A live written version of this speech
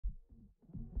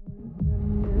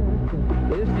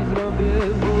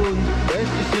zrobię bunt,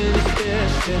 weźcie się nie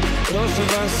spieszcie, proszę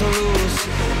was o luz.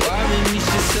 Łamie mi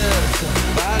się serce,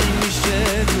 pali mi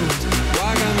się grunt,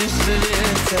 błagam jeszcze nie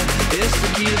chcę, jeszcze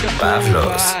kilka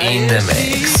Pawlus in the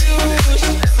mix.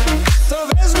 To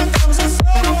wezmę tam ze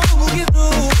sobą długie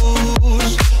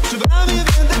dusz, przy bramie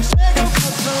będę czekał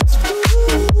patrząc w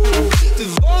dół. Ty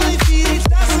w wolnej chwili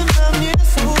czasem na mnie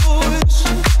spójrz.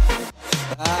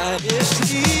 A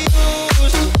jeśli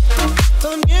już, to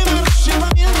nie martw się,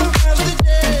 pamiętam każdy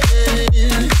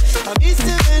dzień, a miejsce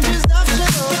będzie zawsze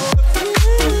obok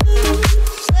mnie.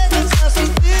 Czekać aż i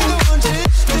ty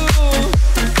dołączysz tu.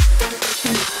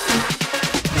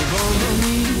 Nie wolno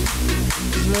mi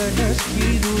zwlekać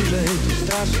chwili dłużej, to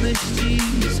straszny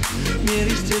ścisk.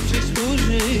 Mieliście przejść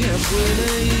później, ja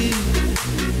płynę i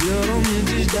biorą mnie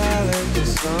gdzieś daleko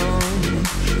stąd.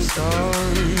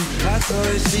 A co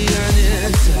jeśli ja nie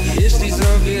chcę? Jeśli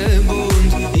zrobię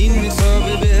bunt, innych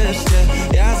sobie bierzcie,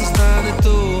 ja zostanę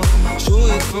tu.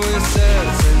 Czuję twoje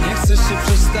serce, nie chcesz się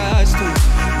przestać tu.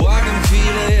 Błagam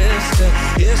chwilę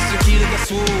jeszcze kilka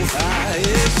słów. A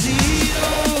jeśli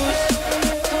już,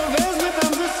 to wezmę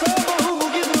tam ze sobą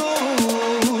długie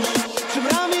dusz, przy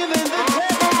bramie będę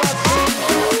czekał patrząc w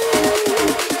dół.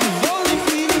 Ty w wolnej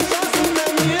chwili czasem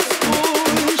na mnie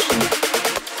spójrz.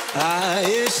 A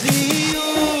jeśli już,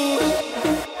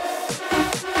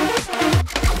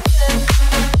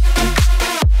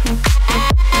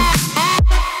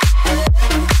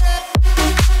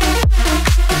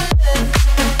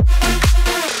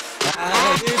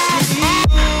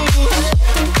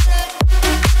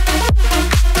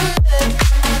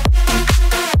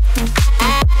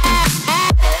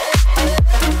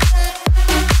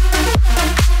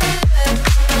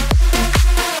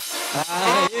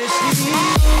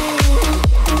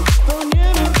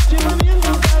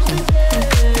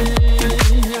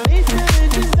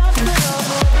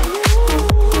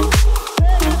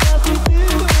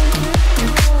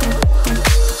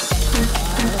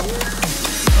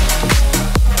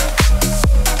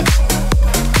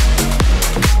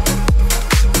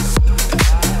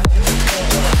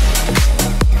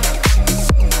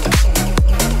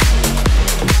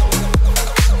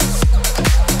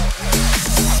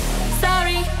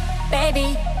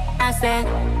 hace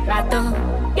rato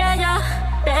que yo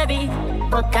te vi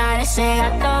botar ese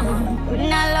gato.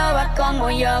 Una loba como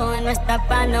yo no está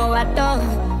pa' novato.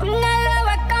 Una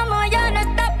loba como yo no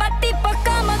está pa' tipos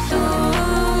como tú.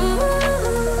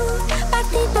 Pa'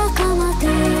 tipos como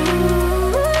tú.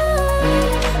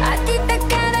 A ti te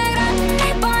queda grande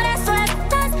y por eso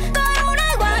estás con una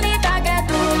igualita que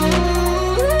tú.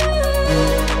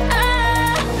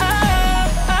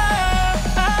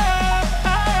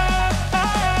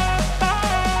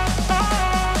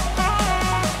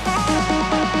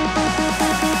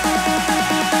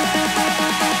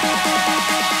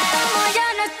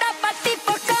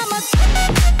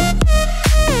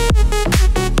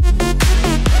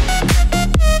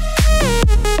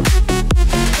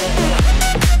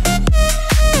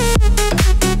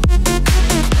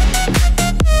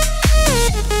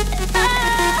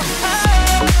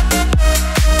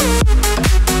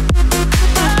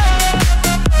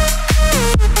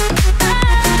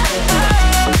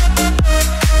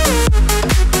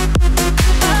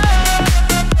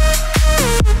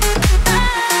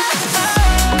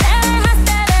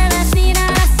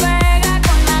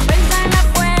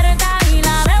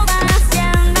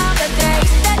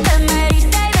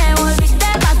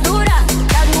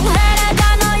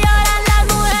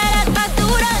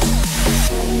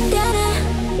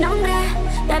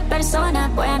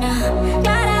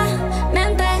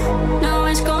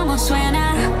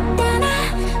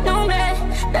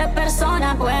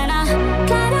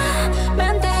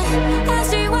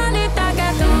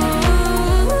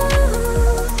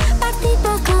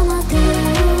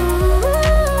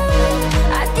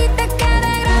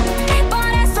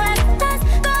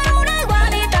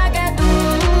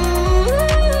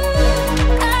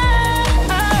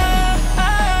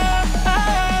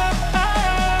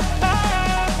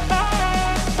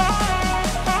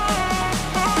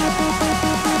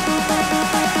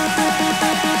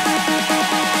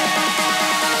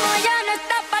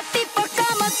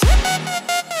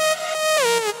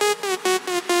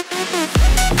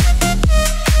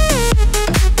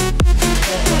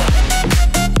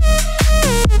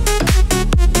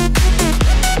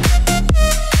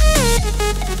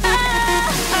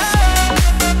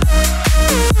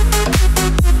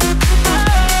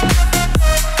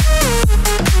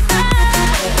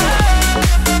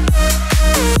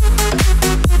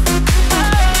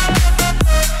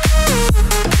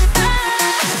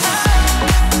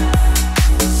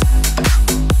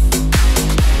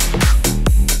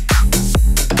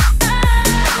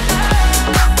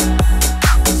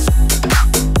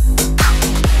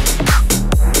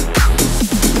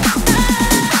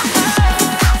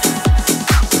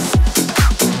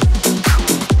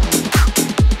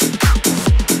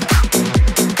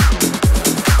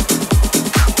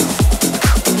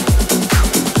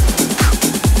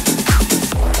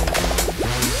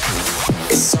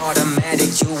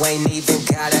 ain't even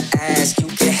gotta ask. You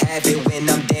can have it when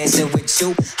I'm dancing with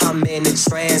you. I'm in a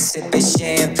trance, sipping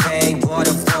champagne,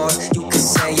 waterfalls. You can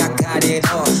say I got it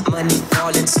all. Money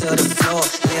falling to the floor.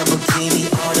 Lamborghini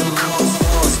on the walls,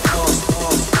 walls, walls,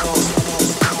 walls, walls, walls,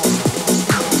 walls.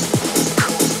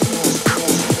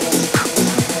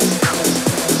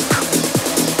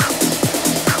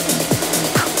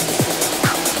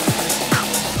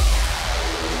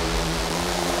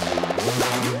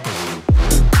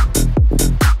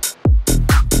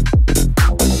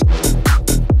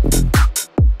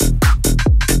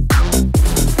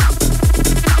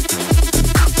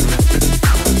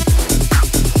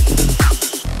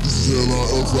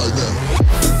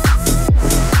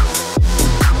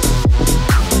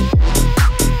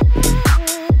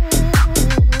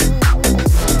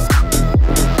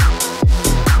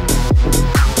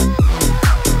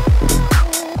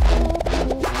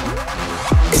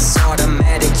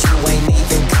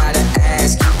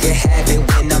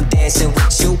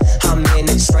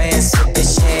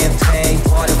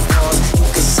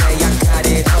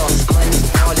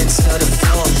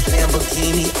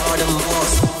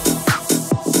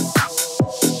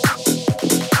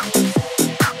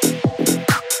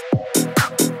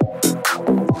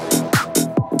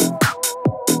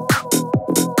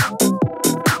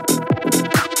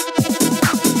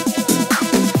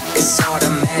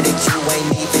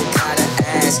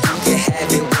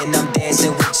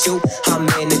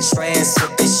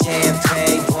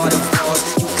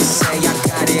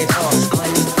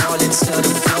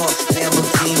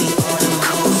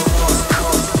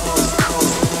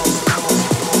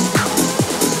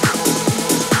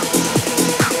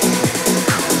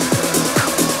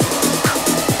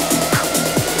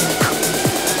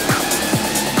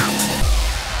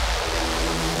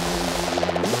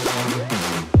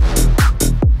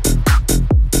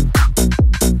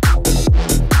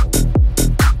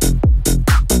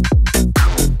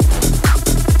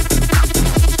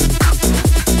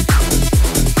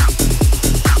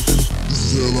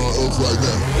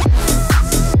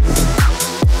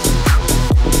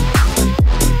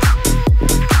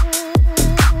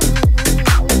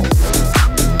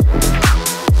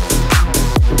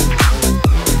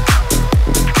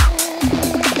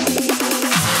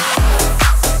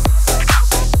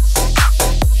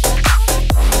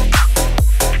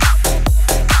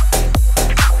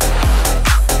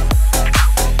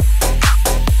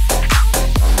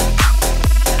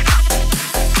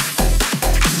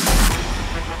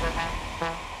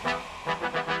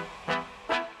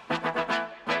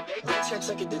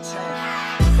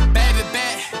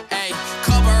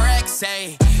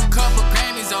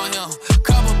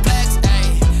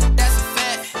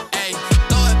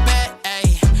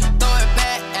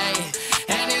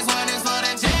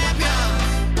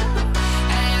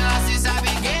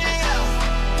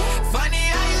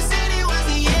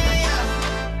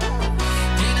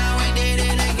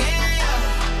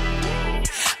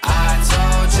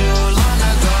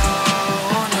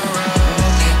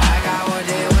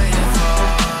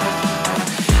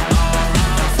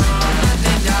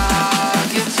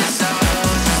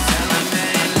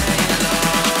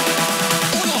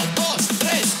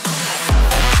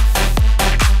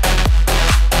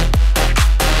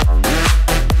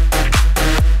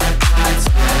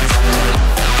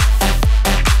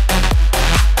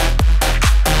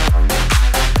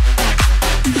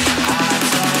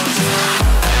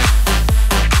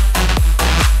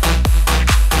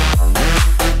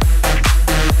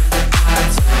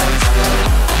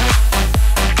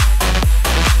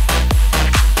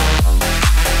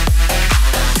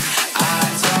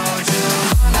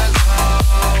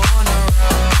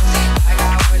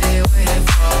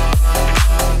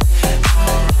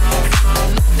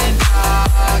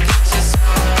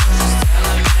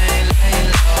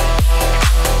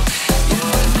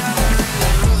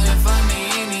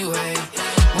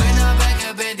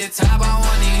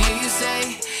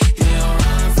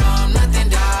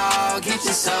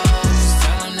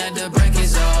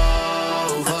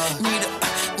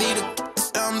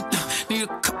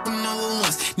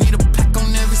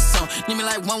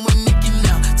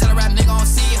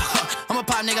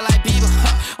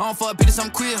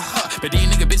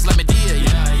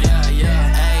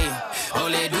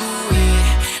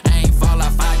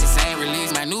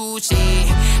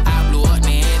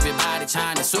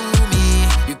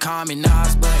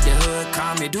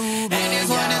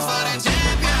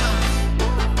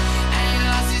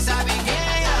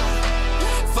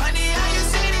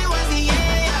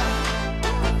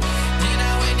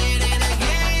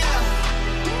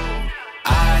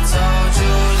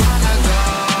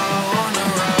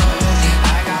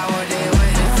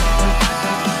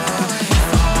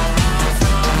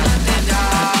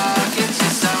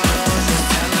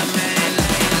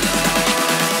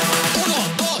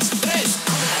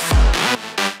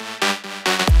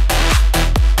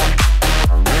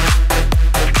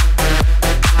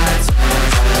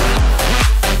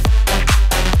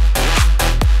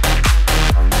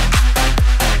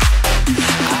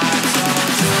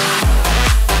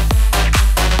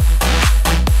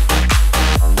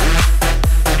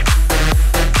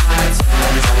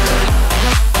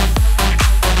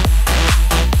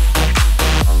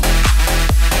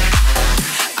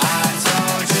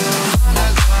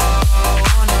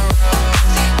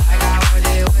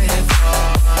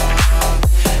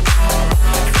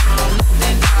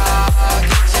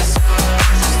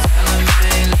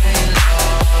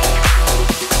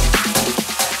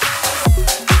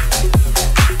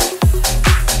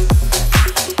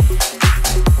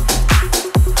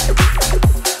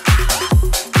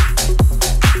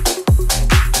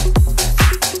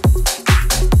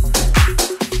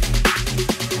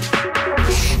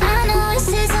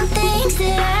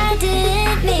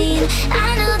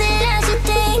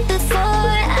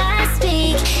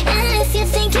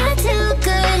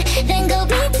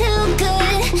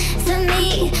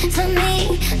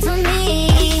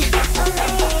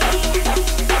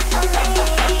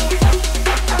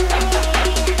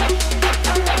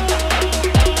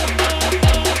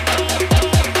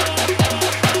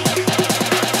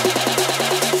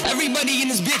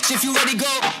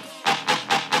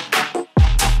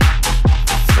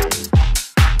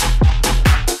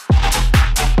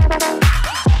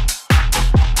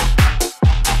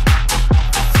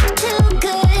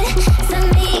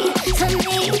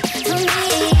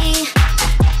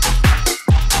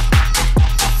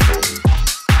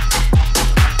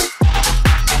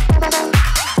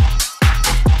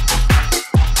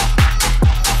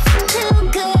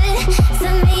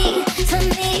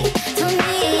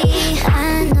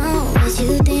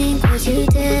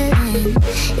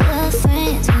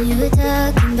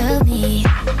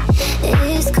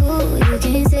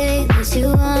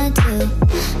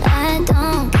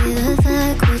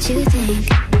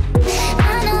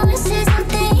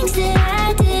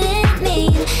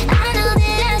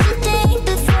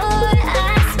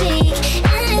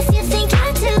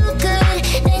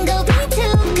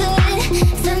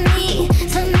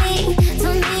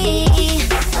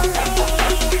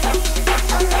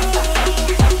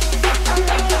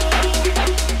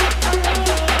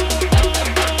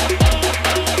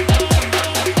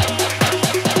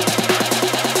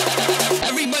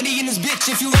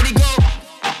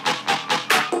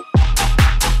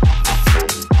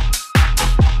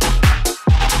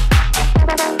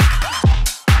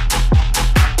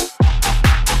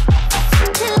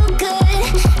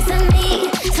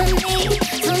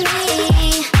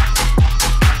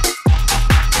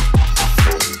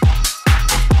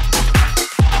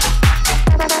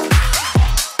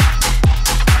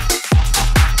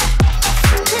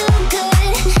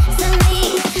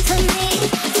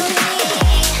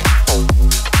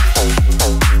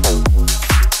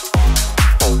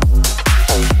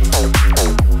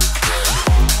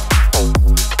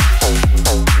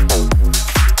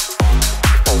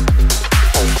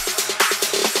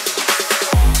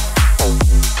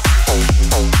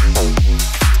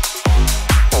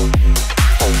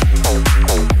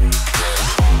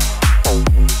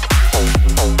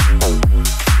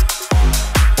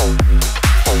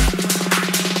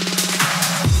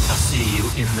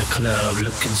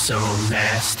 looking so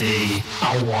nasty.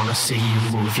 I wanna see you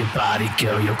move your body,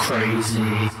 girl, you're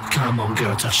crazy. Come on,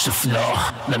 girl, touch the floor.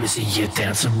 Let me see you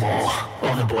dance some more.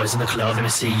 All the boys in the club, let me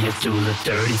see you do the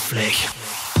dirty flick.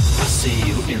 I see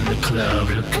you in the club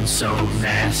looking so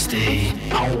nasty.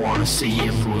 I wanna see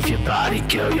you move your body,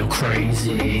 girl, you're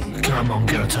crazy. Come on,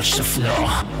 girl, touch the floor.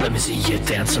 Let me see you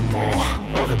dance some more.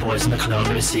 All the boys in the club,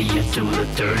 let me see you do the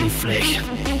dirty flick.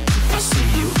 I see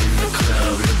you in the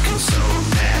club looking so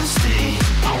nasty.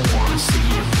 I wanna see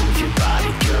you move your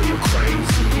body, girl, you're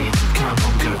crazy. Come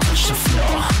on, girl, touch the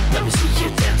floor. Let me see you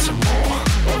dance some more.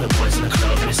 All the boys in the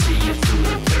club, let me see you do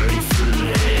the dirty flick.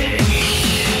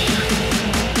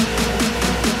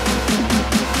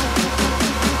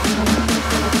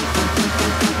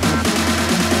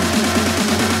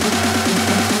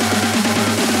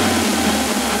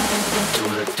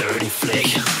 Dirty flick.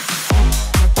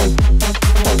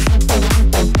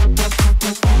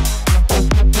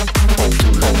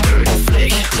 Do the dirty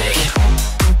flick, flick.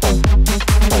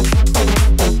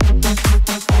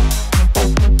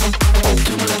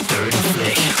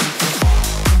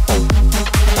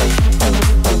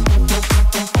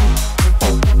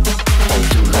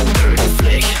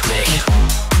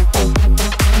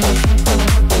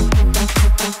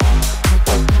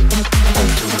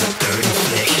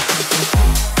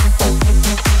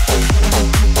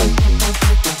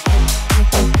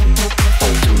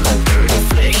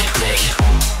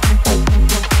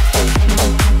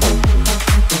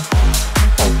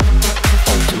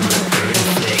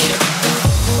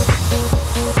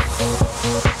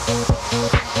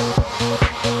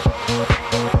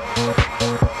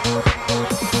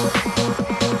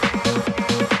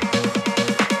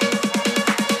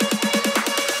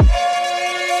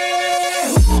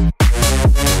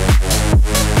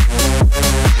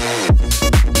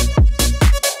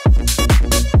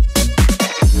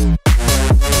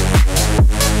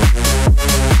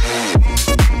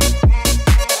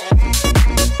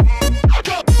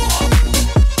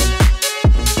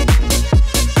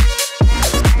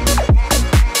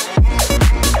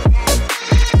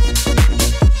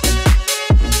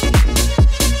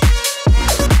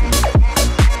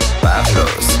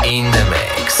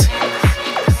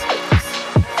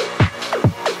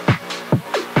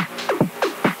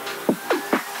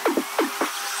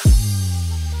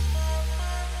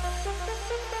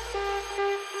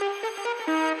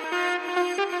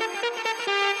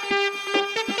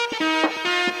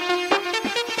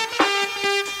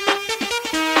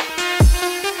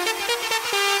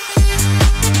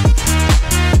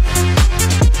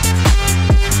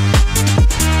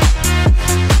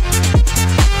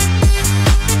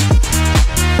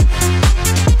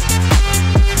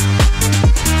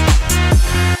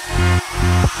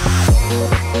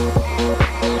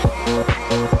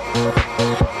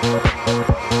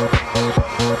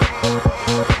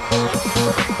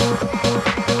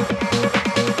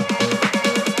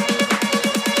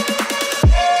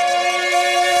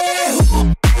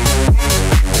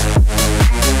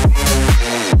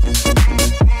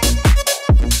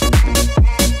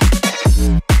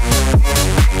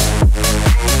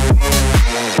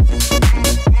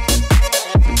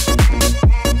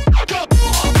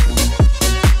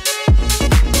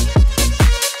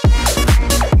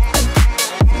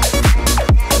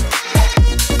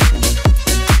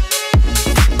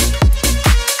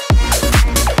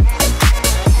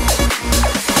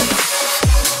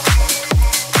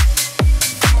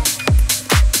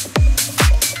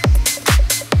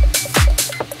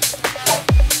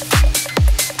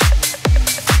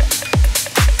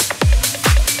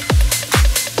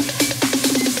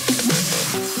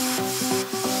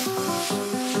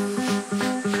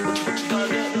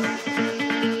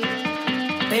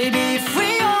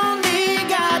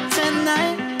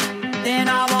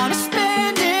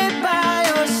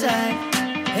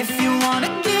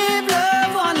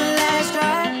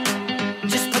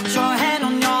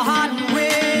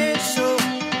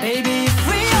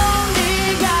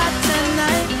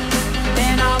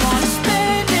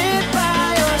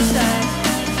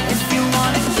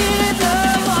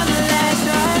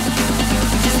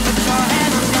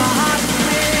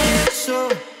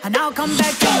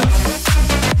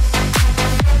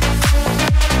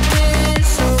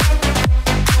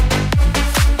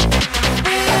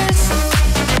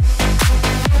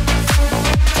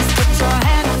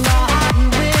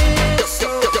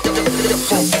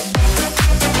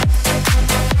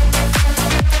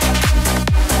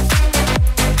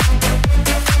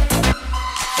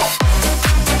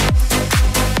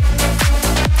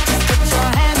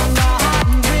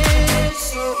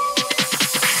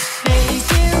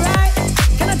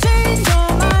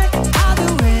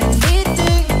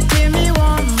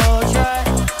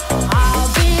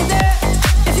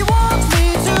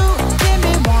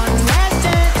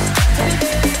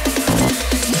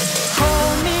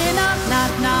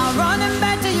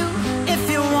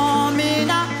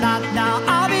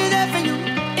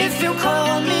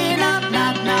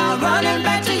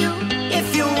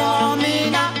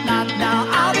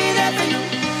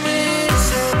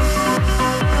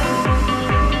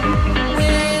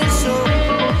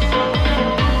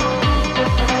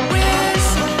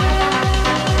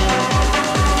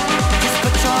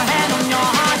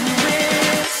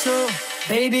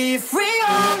 Baby, if we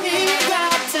only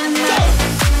got tonight.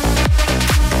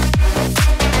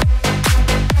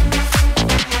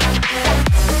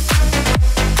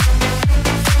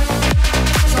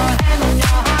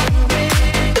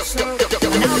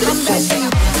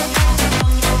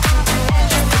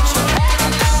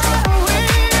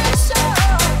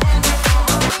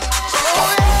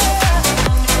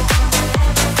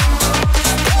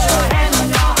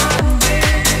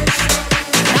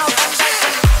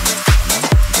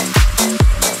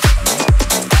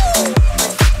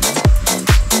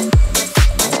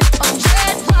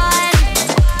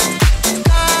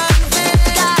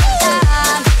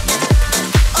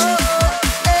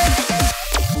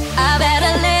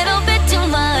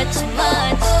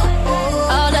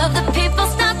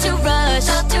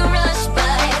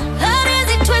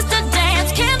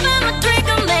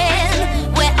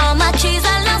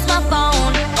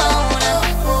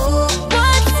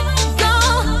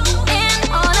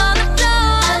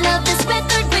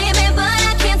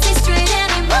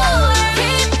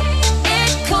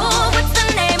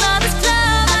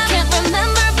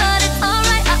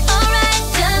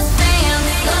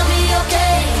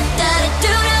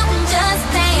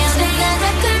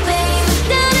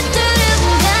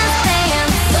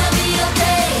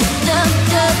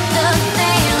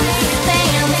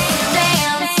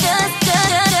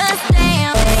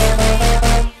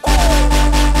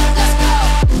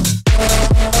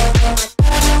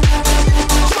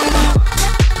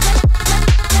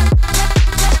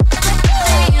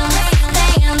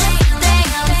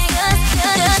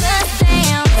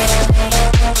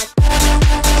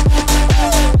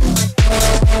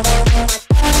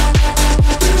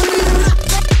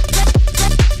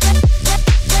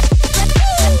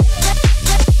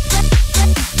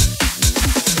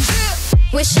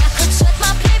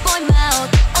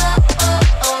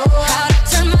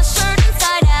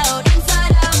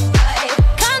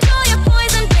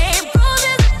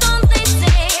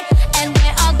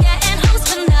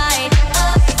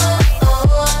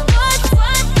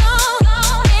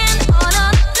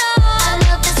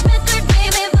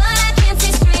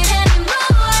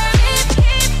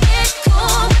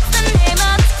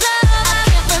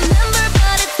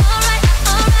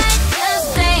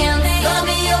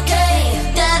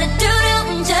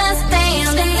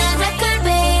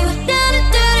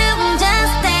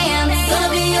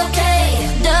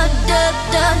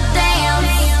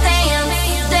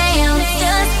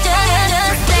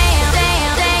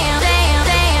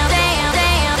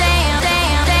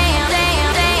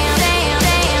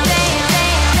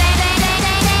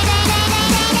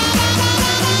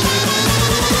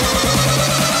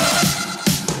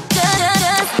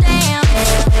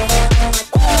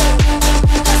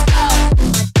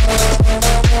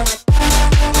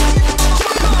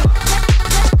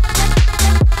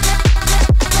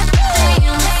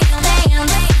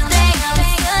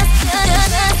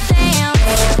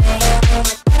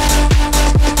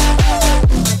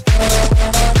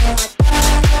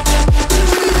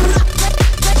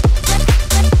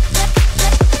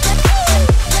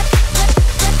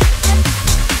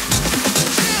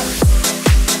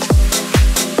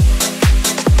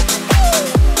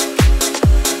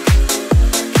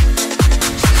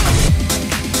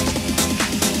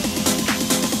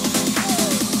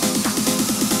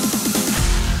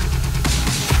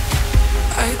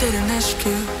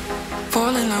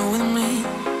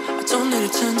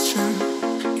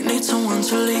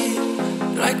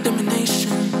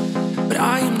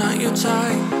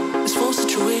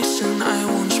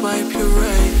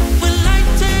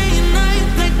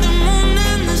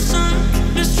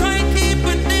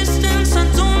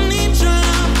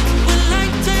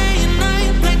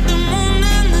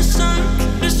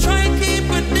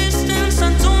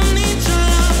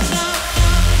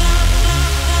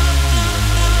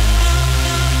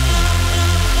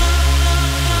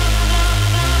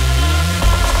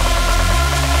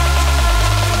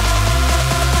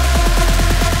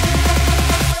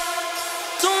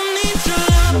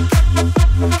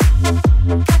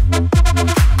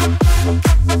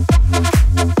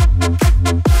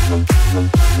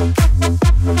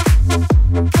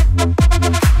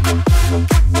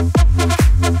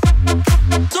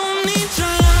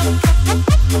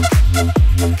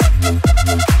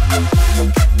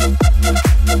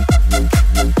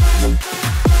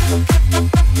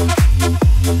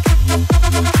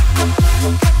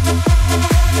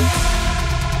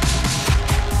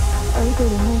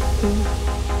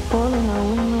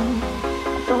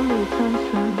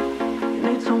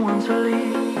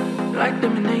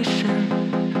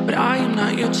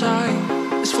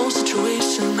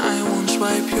 Situation, I won't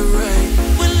swipe you right.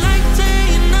 We're like day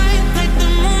and night, like the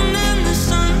moon and the sun.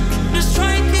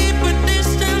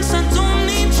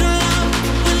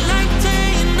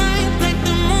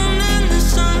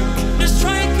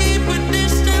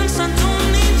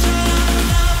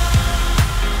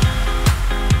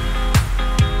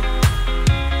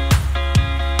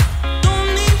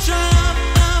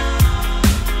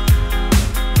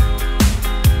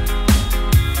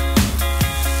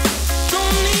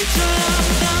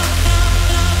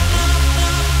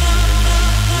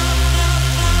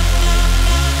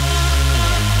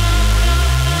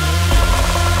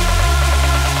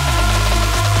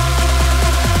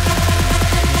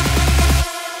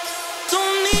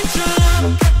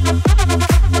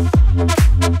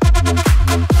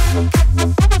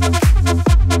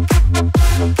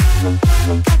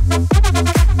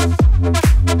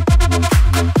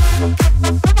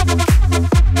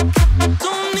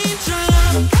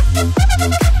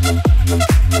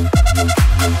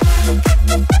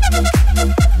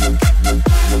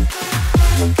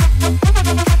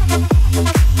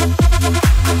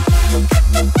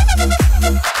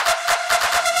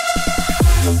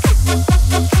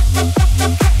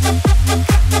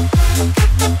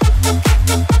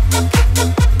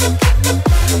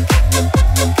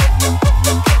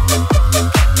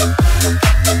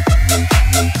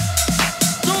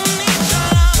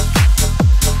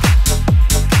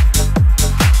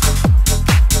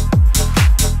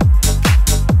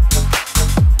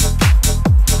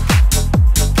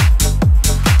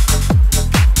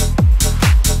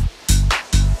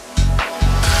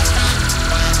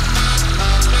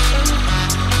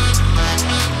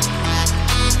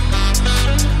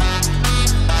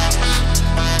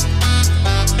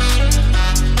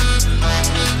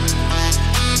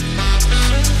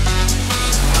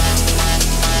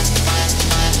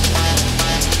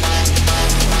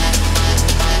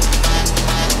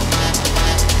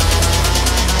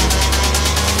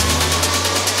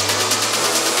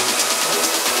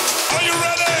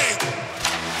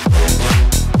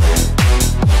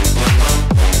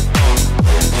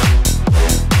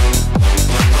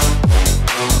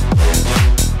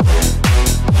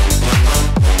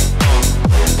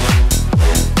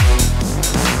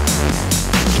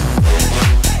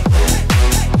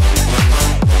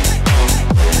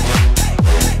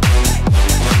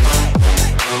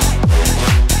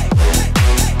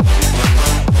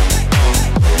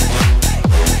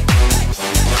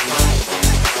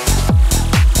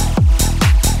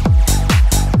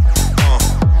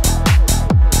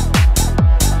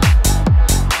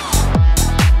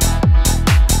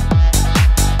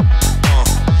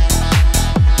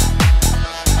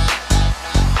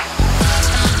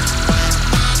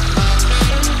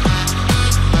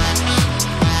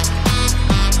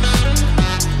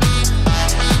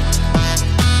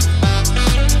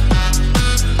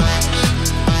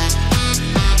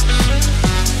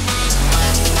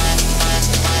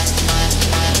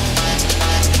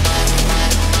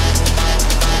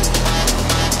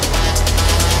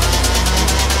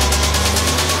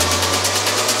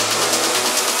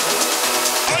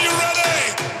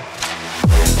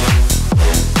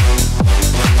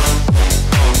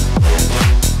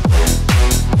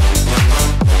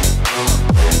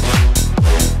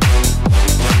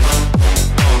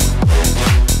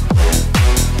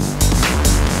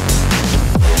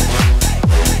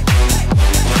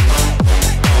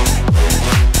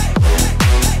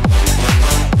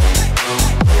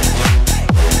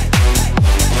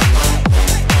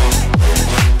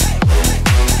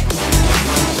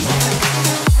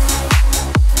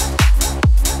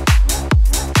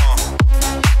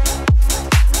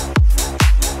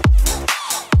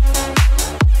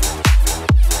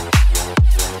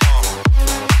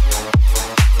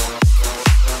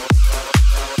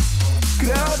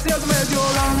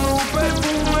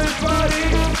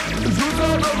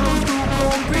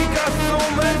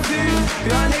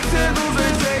 Ja nie chcę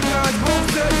dłużej czekać, bo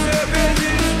chcę Ciebie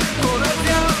dziś.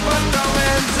 Kolekcja,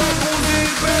 apartament, jacuzzi,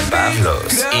 baby.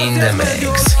 Pawlus in the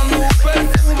mix.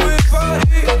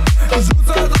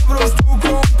 Rzuca dobrą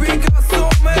sztuką, Picasso,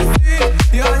 Messi.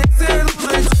 Ja nie chcę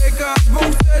dłużej czekać, bo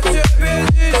chcę Ciebie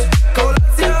dziś.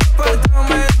 Kolekcja,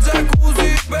 apartament,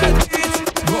 jacuzzi, baby.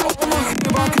 Bo ona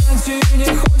chyba kręci,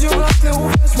 nie chodzi o latę,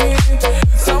 uwierz mi.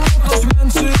 Samotność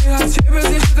męczy, a Ciebie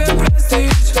zniesie ten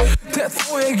prestiż. Te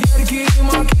twoje gierki,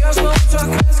 makijaż na oczach,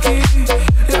 kreski.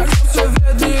 Jak zawsze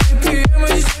we dni, pijemy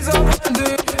dzisiaj za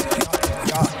błędy.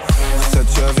 Chcę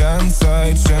Cię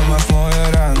więcej, trzymasz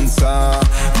moje ręce.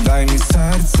 Daj mi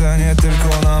serce, nie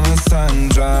tylko na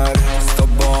Messenger. Z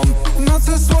tobą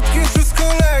noce słodkie, wszystko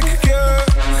lekkie.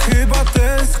 Chyba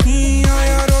tęskni, a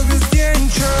ja robię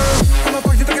zdjęcie. Ona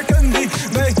pachnie tak jak candy,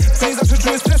 nej, co nie zawsze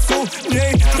czuję stresu.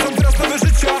 Niej, rzucam teraz nowe